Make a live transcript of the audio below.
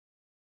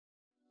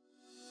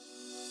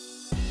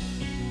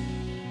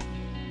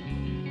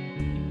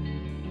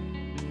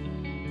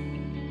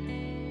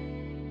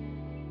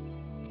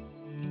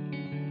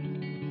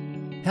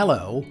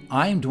Hello,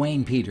 I'm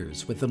Dwayne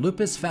Peters with the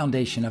Lupus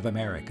Foundation of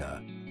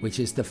America,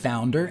 which is the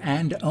founder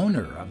and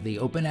owner of the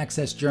open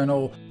access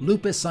journal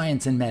Lupus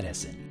Science and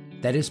Medicine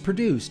that is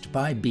produced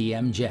by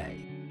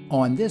BMJ.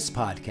 On this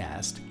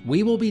podcast,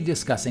 we will be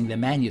discussing the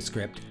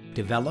manuscript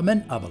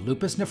Development of a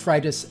Lupus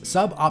Nephritis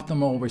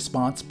Suboptimal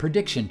Response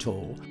Prediction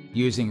Tool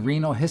using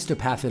renal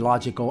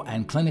histopathological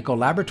and clinical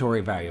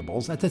laboratory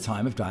variables at the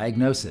time of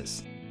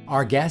diagnosis.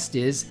 Our guest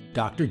is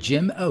Dr.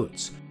 Jim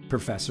Oates,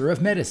 Professor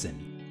of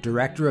Medicine,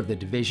 Director of the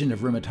Division of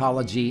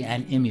Rheumatology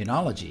and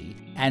Immunology,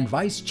 and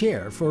Vice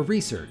Chair for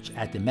Research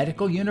at the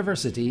Medical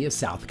University of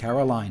South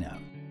Carolina.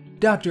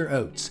 Dr.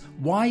 Oates,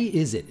 why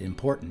is it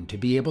important to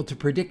be able to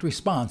predict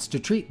response to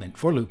treatment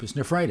for lupus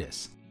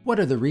nephritis? What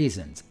are the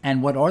reasons,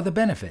 and what are the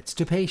benefits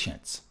to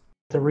patients?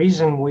 The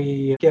reason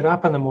we get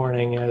up in the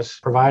morning as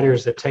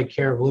providers that take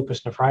care of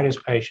lupus nephritis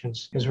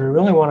patients is we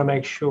really want to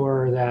make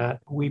sure that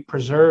we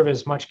preserve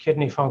as much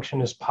kidney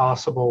function as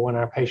possible when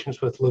our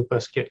patients with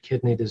lupus get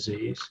kidney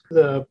disease.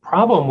 The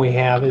problem we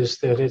have is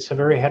that it's a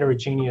very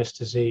heterogeneous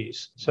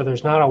disease. So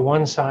there's not a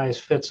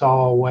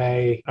one-size-fits-all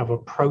way of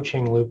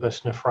approaching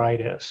lupus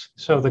nephritis.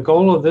 So the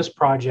goal of this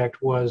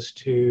project was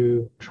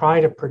to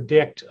try to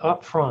predict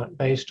upfront,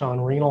 based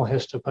on renal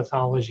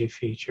histopathology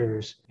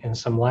features and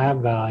some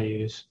lab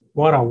values,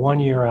 what a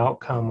one-year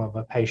outcome of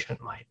a patient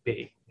might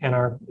be. And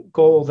our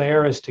goal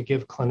there is to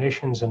give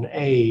clinicians an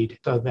aid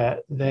so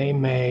that they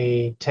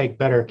may take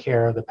better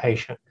care of the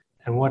patient.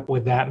 And what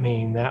would that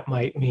mean? That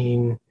might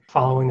mean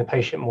following the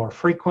patient more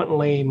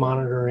frequently,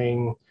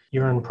 monitoring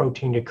urine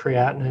protein to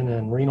creatinine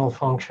and renal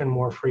function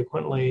more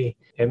frequently.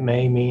 It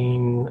may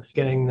mean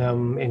getting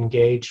them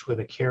engaged with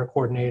a care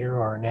coordinator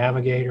or a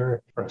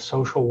navigator or a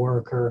social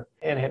worker.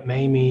 And it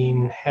may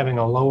mean having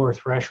a lower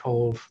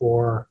threshold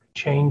for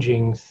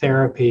changing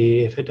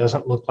therapy if it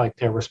doesn't look like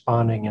they're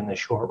responding in the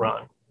short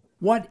run.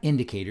 What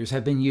indicators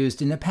have been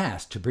used in the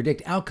past to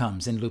predict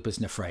outcomes in lupus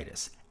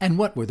nephritis, and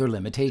what were their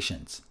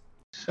limitations?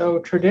 So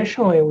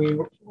traditionally, we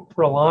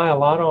rely a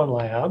lot on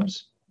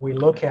labs. We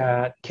look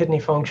at kidney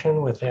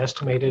function with the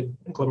estimated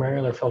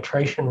glomerular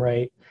filtration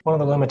rate. One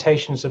of the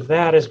limitations of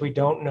that is we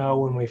don't know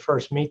when we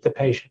first meet the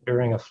patient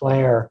during a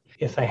flare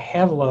if they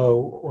have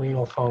low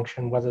renal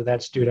function, whether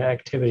that's due to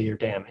activity or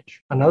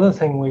damage. Another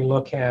thing we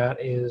look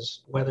at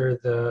is whether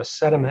the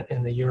sediment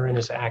in the urine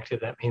is active.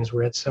 That means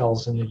red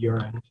cells in the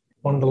urine.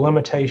 One of the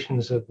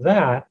limitations of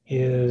that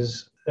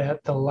is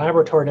that the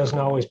laboratory doesn't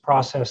always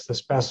process the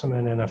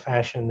specimen in a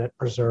fashion that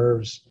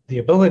preserves the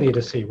ability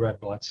to see red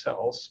blood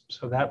cells.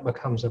 So that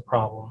becomes a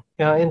problem.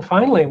 And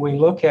finally, we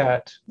look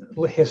at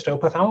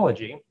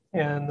histopathology.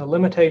 And the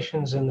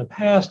limitations in the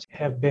past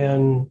have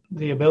been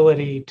the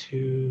ability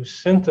to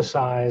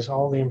synthesize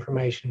all the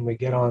information we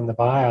get on the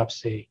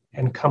biopsy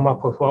and come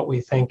up with what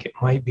we think it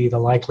might be the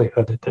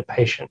likelihood that the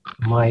patient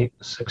might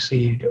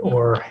succeed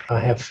or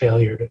have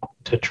failure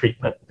to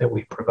treatment that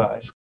we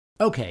provide.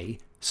 Okay,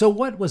 so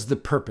what was the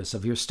purpose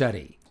of your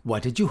study?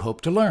 What did you hope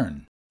to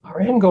learn? Our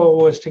end goal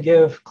was to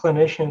give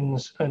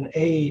clinicians an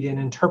aid in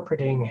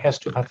interpreting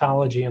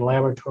histopathology and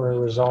laboratory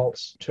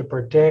results to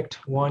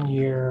predict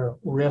one-year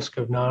risk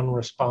of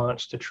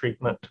non-response to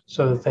treatment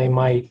so that they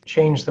might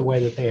change the way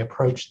that they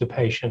approach the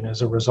patient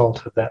as a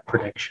result of that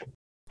prediction.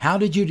 How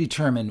did you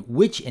determine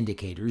which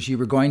indicators you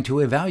were going to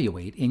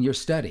evaluate in your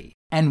study?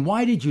 And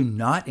why did you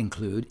not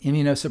include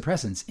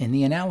immunosuppressants in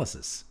the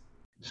analysis?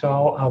 So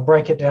I'll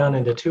break it down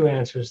into two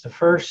answers. The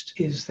first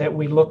is that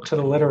we look to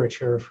the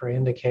literature for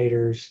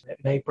indicators that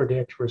may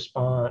predict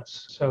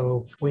response.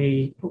 So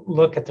we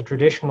look at the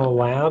traditional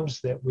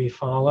labs that we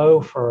follow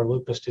for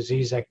lupus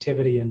disease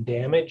activity and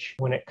damage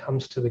when it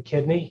comes to the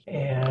kidney.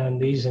 And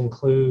these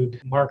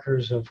include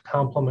markers of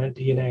complement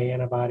DNA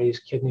antibodies,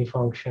 kidney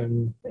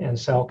function, and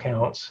cell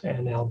counts,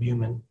 and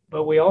albumin.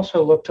 But we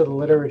also look to the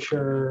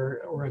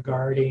literature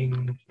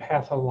regarding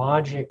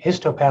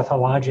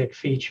histopathologic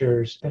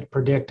features that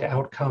predict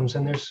outcomes.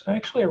 And there's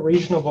actually a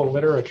reasonable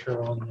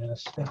literature on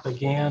this that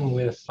began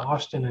with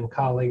Austin and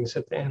colleagues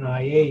at the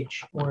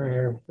NIH,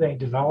 where they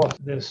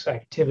developed this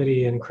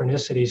activity and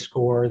chronicity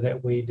score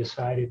that we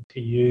decided to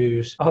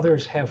use.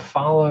 Others have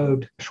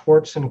followed.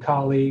 Schwartz and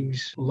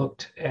colleagues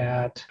looked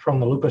at, from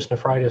the Lupus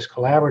Nephritis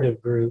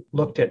Collaborative Group,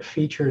 looked at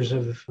features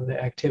of the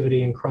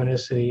activity and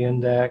chronicity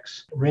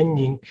index.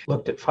 Renyink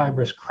looked at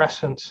fibrous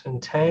crescents,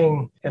 and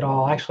Tang et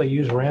al. Actually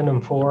used random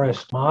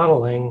forest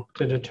modeling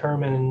to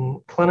determine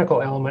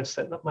clinical elements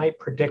that might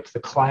predict the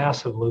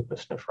class of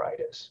lupus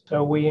nephritis.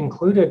 So we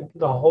included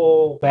the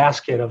whole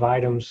basket of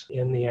items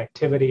in the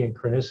activity and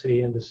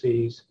chronicity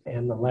indices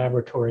and the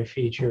laboratory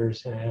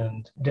features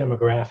and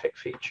demographic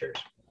features.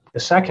 The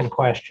second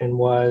question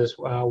was,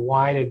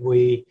 why did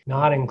we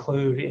not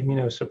include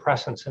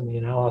immunosuppressants in the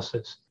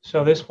analysis?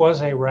 So this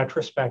was a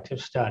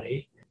retrospective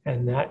study.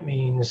 And that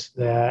means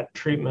that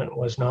treatment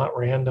was not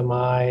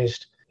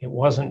randomized. It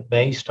wasn't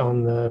based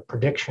on the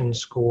prediction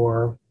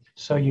score.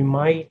 So you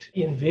might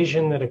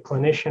envision that a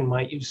clinician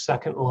might use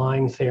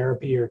second-line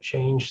therapy or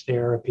change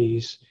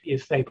therapies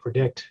if they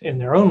predict in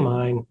their own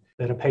mind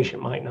that a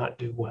patient might not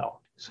do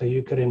well. So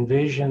you could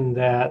envision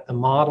that the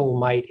model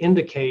might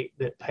indicate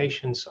that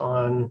patients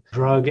on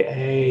drug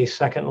A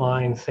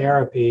second-line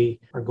therapy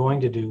are going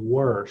to do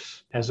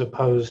worse, as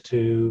opposed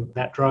to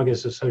that drug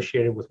is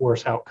associated with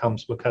worse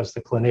outcomes because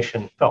the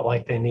clinician felt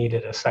like they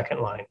needed a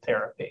second-line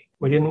therapy.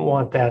 We didn't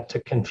want that to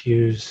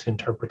confuse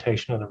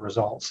interpretation of the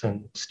results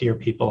and steer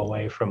people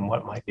away from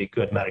what might be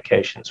good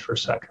medications for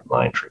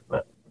second-line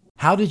treatment.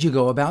 How did you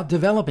go about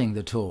developing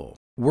the tool?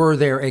 Were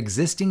there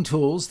existing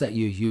tools that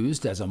you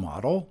used as a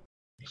model?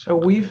 So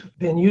we've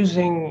been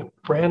using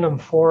random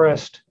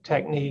forest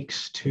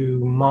techniques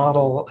to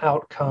model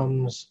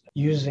outcomes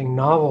using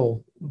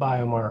novel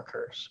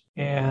biomarkers.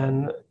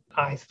 And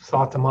I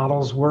thought the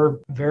models were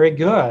very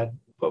good,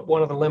 but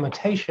one of the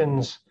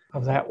limitations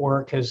of that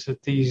work is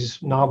that these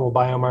novel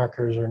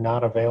biomarkers are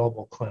not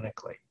available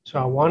clinically. So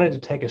I wanted to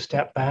take a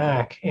step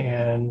back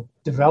and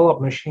develop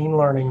machine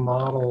learning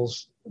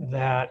models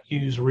that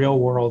use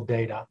real-world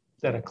data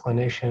that a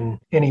clinician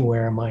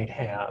anywhere might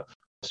have.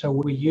 So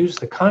we use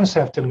the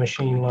concept of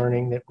machine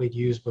learning that we'd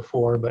used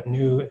before, but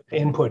new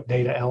input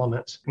data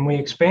elements. And we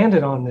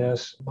expanded on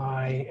this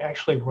by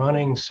actually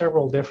running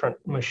several different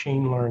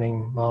machine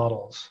learning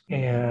models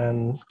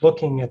and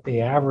looking at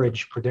the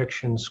average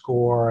prediction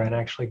score and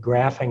actually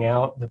graphing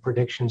out the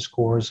prediction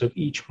scores of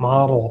each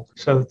model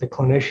so that the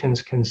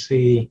clinicians can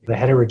see the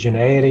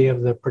heterogeneity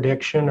of the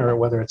prediction, or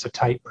whether it's a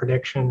tight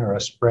prediction or a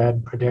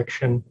spread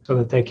prediction, so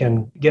that they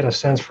can get a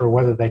sense for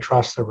whether they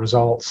trust the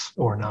results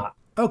or not.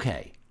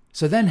 Okay.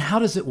 So then how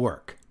does it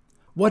work?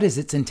 What is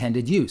its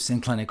intended use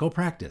in clinical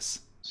practice?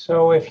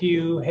 So if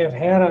you have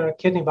had a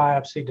kidney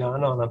biopsy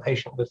done on a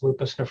patient with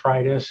lupus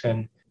nephritis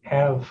and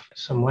have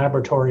some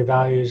laboratory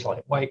values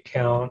like white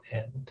count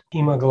and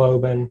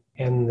hemoglobin,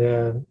 and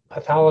the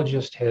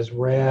pathologist has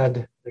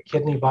read the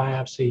kidney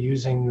biopsy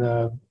using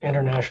the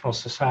International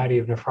Society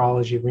of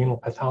Nephrology, Renal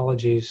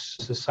Pathology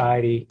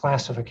Society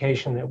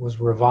classification that was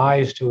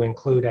revised to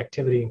include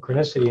activity and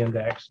chronicity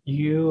index,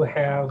 you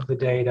have the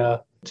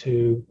data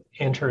to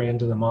enter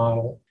into the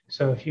model.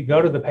 So if you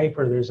go to the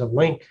paper, there's a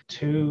link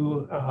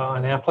to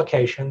an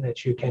application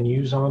that you can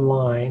use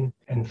online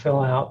and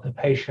fill out the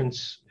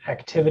patient's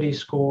activity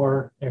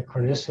score, their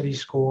chronicity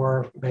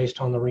score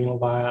based on the renal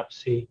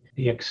biopsy,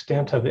 the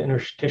extent of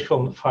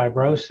interstitial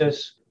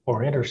fibrosis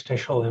or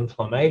interstitial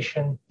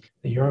inflammation,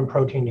 the urine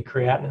protein to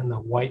creatinine, the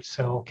white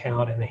cell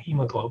count, and the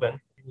hemoglobin.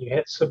 You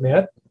hit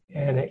submit,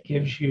 and it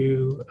gives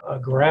you a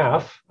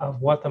graph of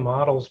what the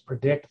models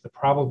predict the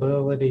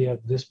probability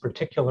of this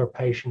particular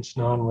patient's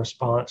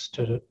non-response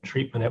to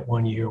treatment at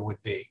 1 year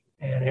would be.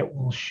 And it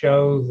will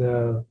show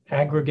the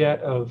aggregate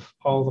of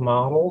all the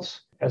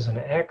models as an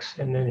X,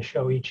 and then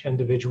show each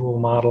individual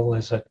model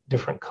as a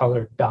different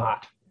colored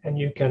dot. And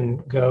you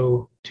can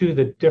go to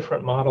the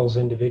different models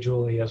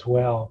individually as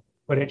well.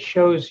 But it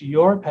shows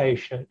your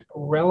patient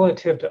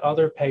relative to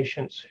other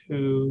patients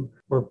who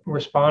were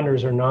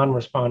responders or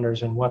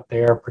non-responders and what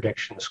their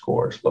prediction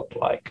scores looked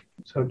like.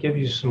 So it gives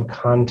you some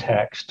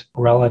context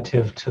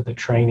relative to the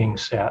training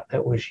set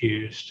that was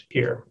used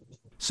here.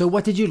 So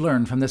what did you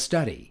learn from the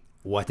study?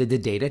 What did the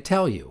data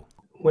tell you?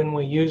 When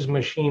we use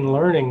machine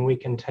learning, we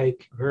can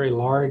take a very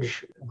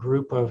large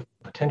group of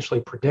potentially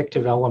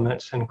predictive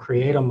elements and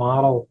create a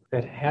model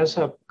that has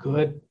a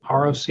good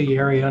ROC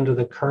area under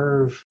the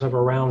curve of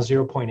around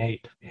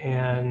 0.8.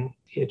 And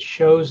it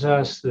shows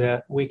us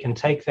that we can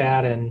take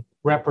that and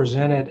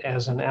represent it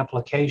as an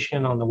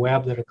application on the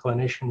web that a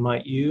clinician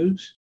might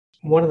use.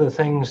 One of the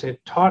things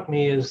it taught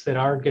me is that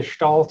our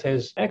gestalt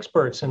as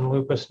experts in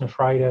lupus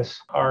nephritis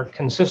are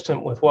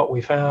consistent with what we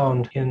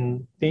found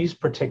in these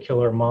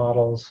particular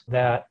models,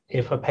 that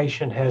if a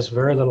patient has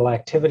very little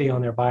activity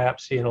on their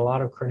biopsy and a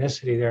lot of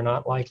chronicity, they're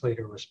not likely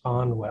to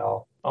respond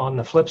well. On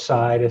the flip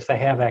side, if they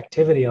have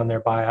activity on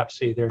their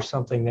biopsy, there's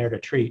something there to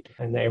treat,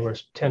 and they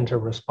tend to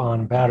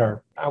respond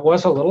better. I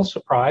was a little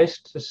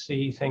surprised to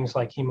see things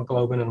like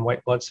hemoglobin and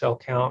white blood cell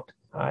count.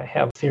 I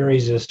have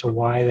theories as to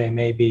why they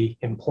may be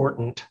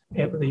important.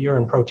 The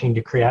urine protein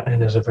to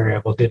creatinine as a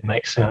variable did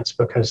make sense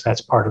because that's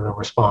part of the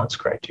response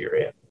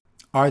criteria.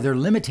 Are there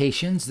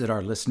limitations that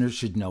our listeners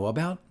should know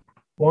about?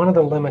 One of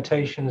the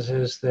limitations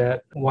is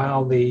that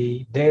while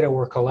the data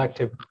were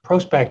collected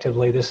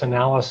prospectively, this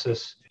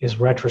analysis is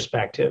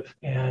retrospective.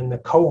 And the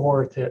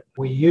cohort that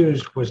we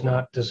used was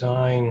not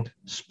designed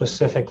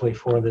specifically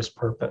for this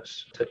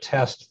purpose, to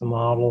test the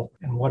model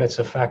and what its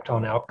effect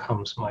on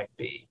outcomes might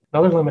be.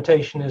 Another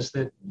limitation is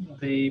that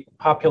the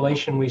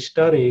population we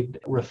studied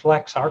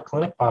reflects our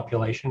clinic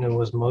population and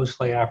was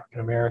mostly African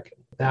American.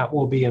 That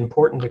will be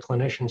important to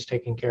clinicians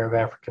taking care of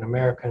African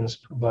Americans,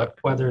 but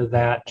whether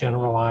that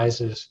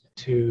generalizes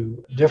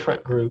to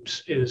different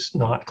groups is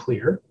not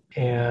clear.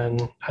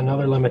 And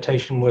another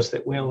limitation was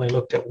that we only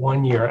looked at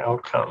 1 year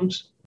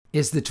outcomes.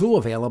 Is the tool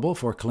available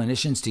for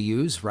clinicians to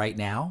use right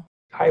now?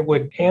 I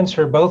would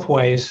answer both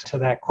ways to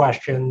that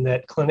question,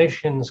 that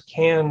clinicians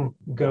can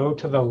go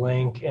to the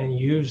link and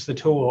use the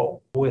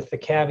tool, with the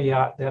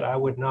caveat that I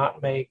would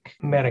not make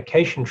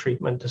medication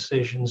treatment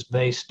decisions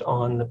based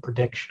on the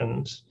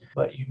predictions.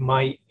 But you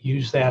might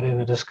use that in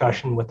a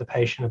discussion with the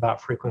patient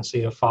about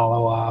frequency of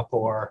follow-up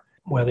or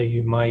whether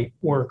you might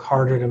work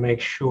harder to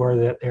make sure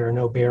that there are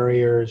no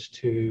barriers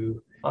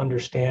to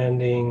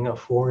understanding,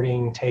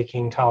 affording,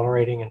 taking,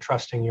 tolerating, and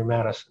trusting your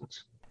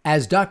medicines.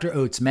 As Dr.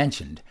 Oates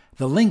mentioned,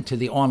 the link to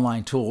the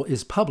online tool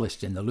is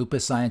published in the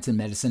Lupus Science and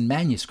Medicine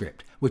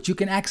manuscript, which you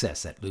can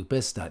access at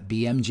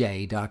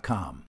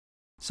lupus.bmj.com.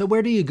 So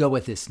where do you go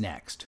with this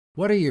next?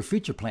 What are your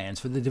future plans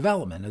for the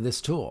development of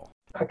this tool?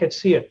 I could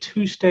see a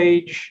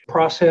two-stage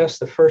process.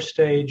 The first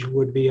stage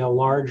would be a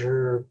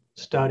larger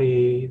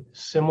study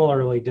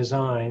similarly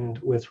designed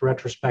with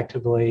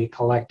retrospectively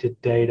collected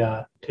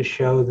data to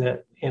show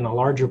that in a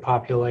larger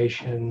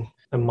population,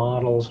 the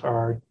models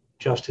are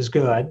just as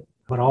good,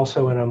 but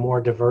also in a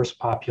more diverse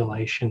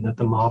population that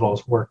the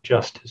models work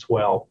just as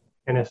well.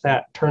 And if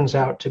that turns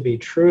out to be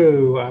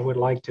true, I would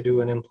like to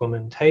do an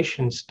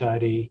implementation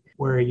study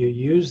where you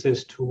use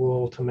this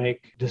tool to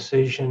make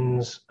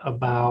decisions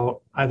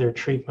about either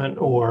treatment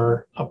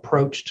or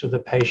approach to the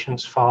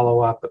patient's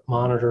follow-up,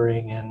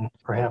 monitoring, and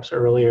perhaps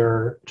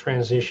earlier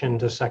transition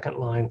to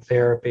second-line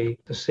therapy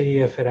to see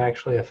if it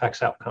actually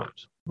affects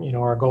outcomes.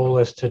 Our goal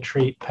is to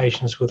treat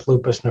patients with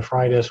lupus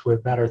nephritis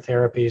with better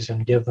therapies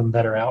and give them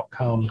better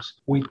outcomes.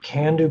 We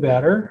can do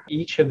better.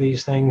 Each of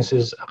these things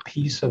is a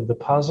piece of the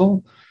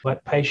puzzle,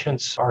 but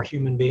patients are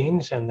human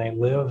beings and they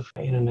live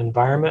in an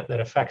environment that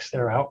affects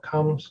their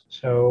outcomes.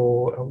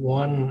 So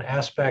one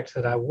aspect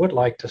that I would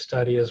like to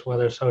study is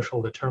whether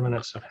social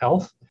determinants of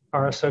health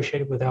are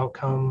associated with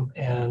outcome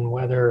and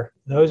whether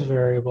those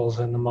variables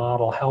in the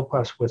model help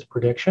us with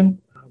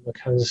prediction,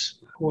 because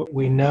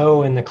we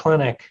know in the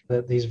clinic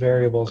that these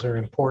variables are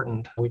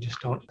important. We just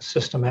don't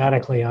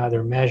systematically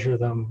either measure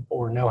them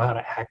or know how to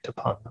act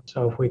upon them.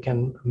 So if we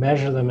can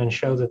measure them and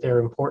show that they're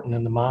important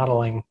in the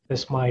modeling,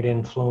 this might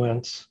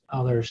influence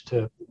others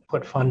to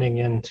put funding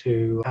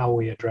into how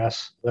we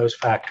address those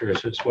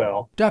factors as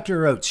well.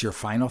 Dr. Oates, your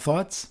final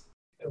thoughts?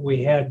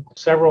 We had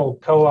several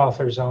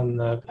co-authors on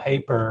the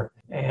paper,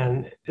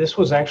 and this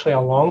was actually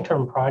a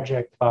long-term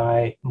project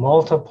by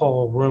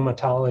multiple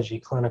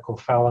rheumatology clinical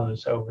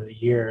fellows over the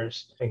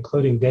years,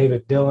 including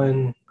David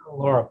Dillon,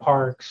 Laura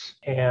Parks,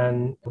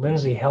 and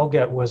Lindsay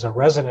Helget was a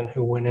resident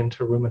who went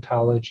into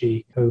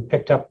rheumatology, who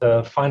picked up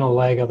the final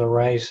leg of the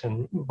race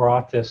and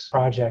brought this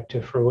project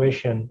to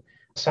fruition.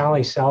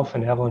 Sally Self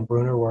and Evelyn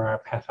Bruner were our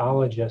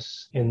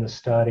pathologists in the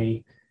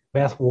study.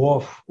 Beth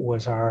Wolf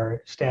was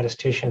our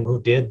statistician who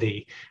did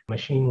the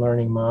machine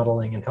learning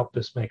modeling and helped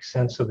us make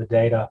sense of the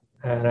data.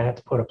 And I had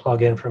to put a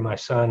plug in for my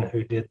son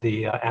who did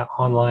the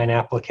online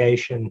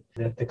application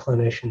that the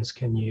clinicians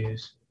can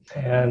use.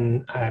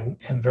 And I'm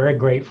very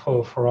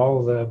grateful for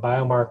all the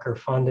biomarker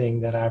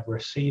funding that I've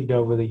received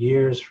over the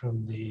years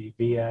from the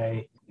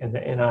VA and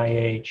the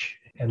NIH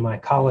and my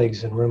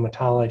colleagues in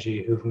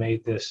rheumatology who've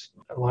made this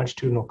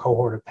longitudinal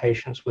cohort of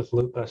patients with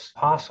lupus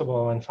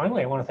possible. And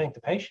finally, I want to thank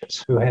the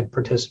patients who had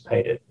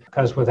participated,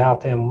 because without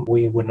them,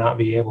 we would not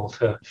be able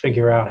to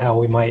figure out how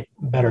we might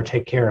better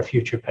take care of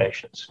future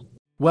patients.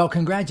 Well,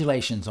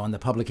 congratulations on the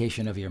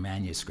publication of your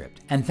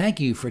manuscript, and thank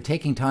you for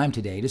taking time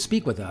today to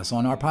speak with us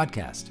on our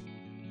podcast.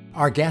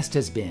 Our guest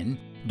has been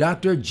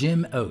Dr.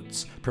 Jim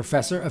Oates,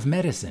 Professor of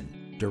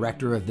Medicine,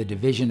 Director of the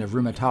Division of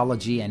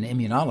Rheumatology and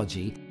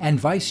Immunology, and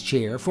Vice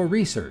Chair for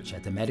Research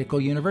at the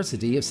Medical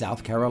University of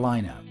South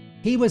Carolina.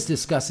 He was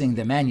discussing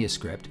the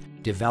manuscript,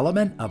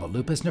 Development of a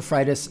Lupus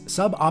Nephritis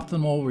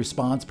Suboptimal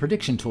Response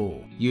Prediction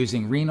Tool,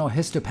 using renal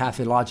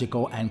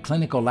histopathological and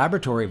clinical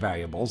laboratory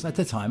variables at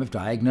the time of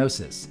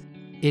diagnosis.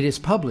 It is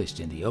published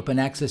in the open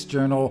access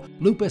journal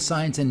Lupus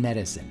Science and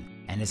Medicine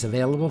and is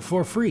available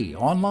for free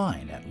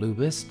online at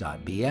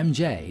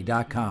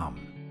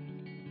lupus.bmj.com.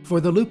 For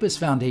the Lupus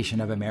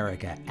Foundation of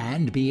America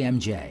and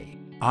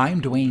BMJ,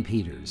 I'm Dwayne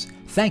Peters.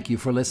 Thank you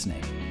for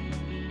listening.